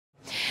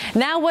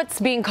Now what's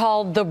being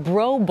called the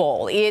Bro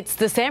Bowl. It's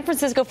the San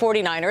Francisco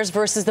 49ers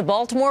versus the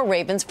Baltimore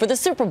Ravens for the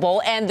Super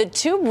Bowl, and the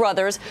two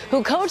brothers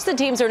who coach the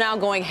teams are now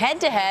going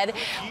head-to-head.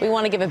 We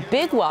want to give a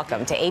big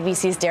welcome to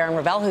ABC's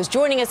Darren Rivalr, who's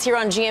joining us here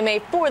on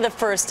GMA for the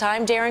first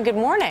time. Darren, good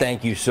morning.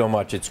 Thank you so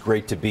much. It's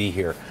great to be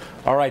here.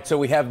 All right, so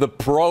we have the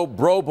Bro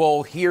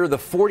Bowl here. The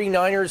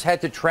 49ers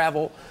had to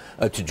travel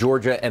to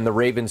Georgia and the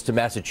Ravens to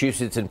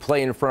Massachusetts and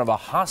play in front of a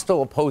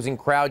hostile opposing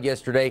crowd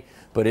yesterday.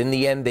 But in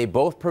the end, they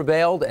both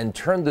prevailed and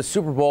turned the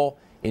Super Bowl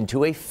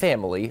into a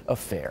family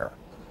affair.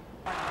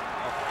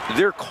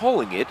 They're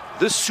calling it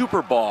the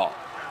Super Bowl,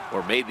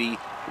 or maybe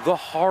the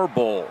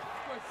Harbaugh.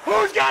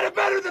 Who's got it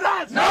better than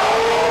us?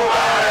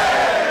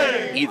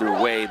 Nobody!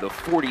 Either way, the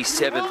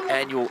 47th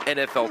annual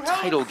NFL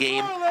title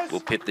game will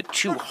pit the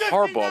two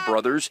Harbaugh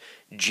brothers,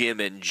 Jim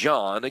and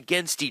John,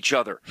 against each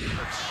other.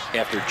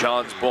 After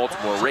John's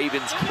Baltimore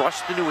Ravens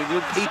crushed the New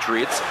England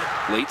Patriots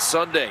late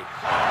Sunday.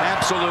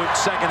 Absolute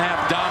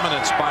second-half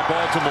dominance by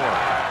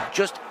Baltimore.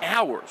 Just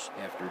hours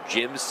after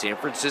Jim's San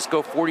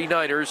Francisco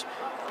 49ers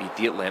beat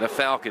the Atlanta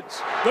Falcons.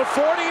 The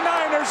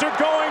 49ers are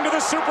going to the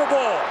Super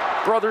Bowl.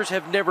 Brothers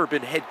have never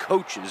been head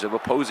coaches of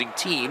opposing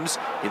teams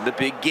in the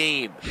big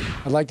game.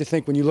 I'd like to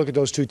think when you look at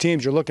those two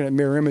teams, you're looking at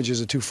mirror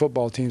images of two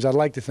football teams. I'd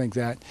like to think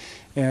that.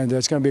 And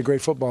it's going to be a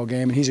great football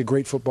game, and he's a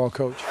great football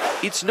coach.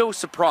 It's no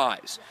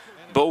surprise.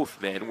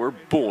 Both men were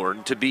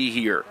born to be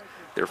here.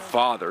 Their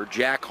father,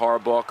 Jack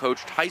Harbaugh,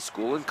 coached high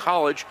school and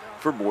college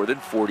for more than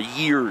 40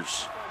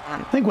 years.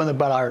 I think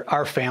about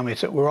our family,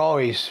 it's that we're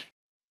always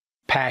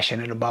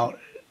passionate about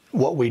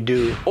what we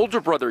do.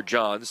 Older brother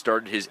John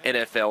started his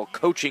NFL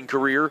coaching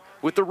career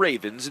with the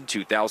Ravens in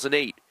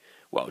 2008,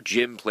 while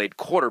Jim played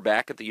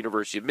quarterback at the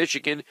University of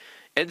Michigan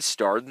and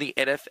starred in the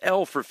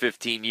NFL for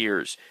 15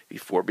 years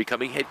before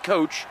becoming head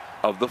coach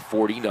of the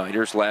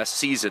 49ers last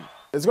season.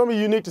 It's going to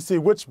be unique to see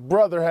which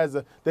brother has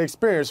the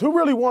experience. Who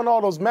really won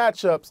all those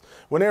matchups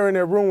when they were in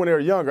their room when they were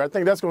younger? I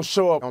think that's going to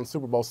show up on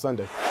Super Bowl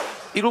Sunday.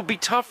 It'll be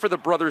tough for the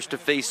brothers to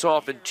face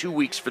off in 2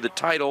 weeks for the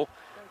title,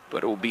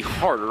 but it will be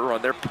harder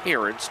on their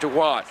parents to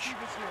watch.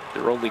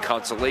 Their only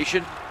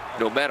consolation,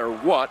 no matter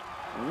what,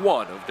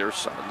 one of their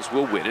sons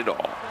will win it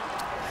all.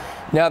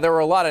 Now, there were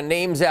a lot of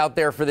names out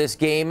there for this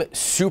game.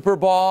 Super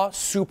Bowl,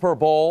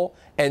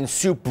 and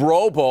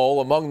Super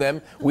Bowl among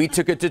them. We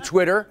took it to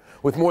Twitter.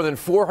 With more than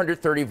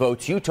 430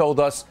 votes, you told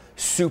us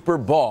Super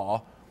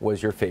Bowl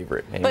was your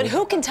favorite. But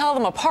who can tell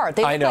them apart?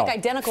 They look like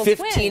identical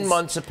 15 twins.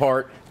 months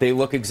apart. They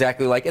look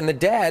exactly like. And the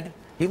dad,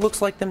 he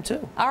looks like them,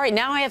 too. All right,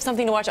 now I have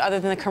something to watch other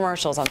than the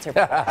commercials on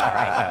Super Bowl. All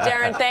right,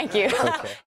 Darren, thank you. Okay.